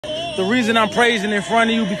The reason I'm praising in front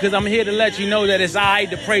of you because I'm here to let you know that it's all right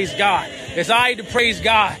to praise God. It's all right to praise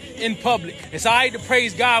God in public. It's all right to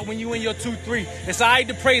praise God when you in your 2-3. It's all right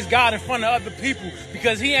to praise God in front of other people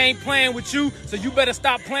because he ain't playing with you, so you better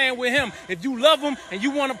stop playing with him. If you love him and you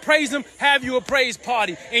want to praise him, have you a praise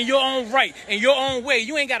party in your own right, in your own way.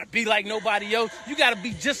 You ain't got to be like nobody else. You got to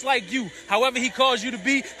be just like you. However he calls you to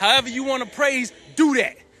be, however you want to praise, do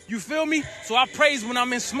that. You feel me? So I praise when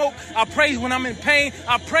I'm in smoke. I praise when I'm in pain.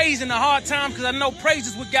 I praise in the hard time because I know praise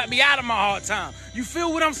is what got me out of my hard time. You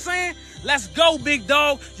feel what I'm saying? Let's go, big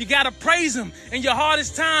dog. You got to praise him in your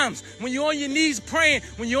hardest times. When you're on your knees praying,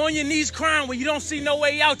 when you're on your knees crying, when you don't see no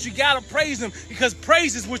way out, you got to praise him because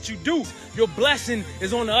praise is what you do. Your blessing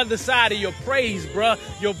is on the other side of your praise, bruh.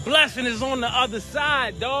 Your blessing is on the other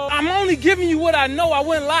side, dog. I'm only giving you what I know. I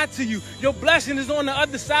wouldn't lie to you. Your blessing is on the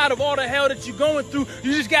other side of all the hell that you're going through.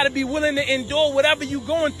 You just got to be willing to endure whatever you're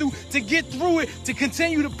going through to get through it, to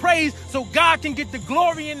continue to praise so God can get the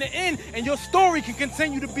glory in the end and your story can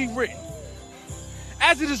continue to be written.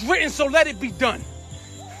 As it is written, so let it be done.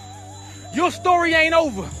 Your story ain't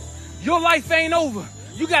over. Your life ain't over.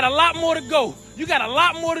 You got a lot more to go. You got a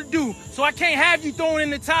lot more to do. So I can't have you throwing in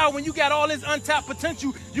the towel when you got all this untapped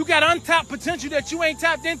potential. You got untapped potential that you ain't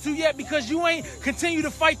tapped into yet because you ain't continue to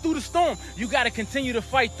fight through the storm. You got to continue to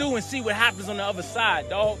fight through and see what happens on the other side,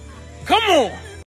 dog. Come on.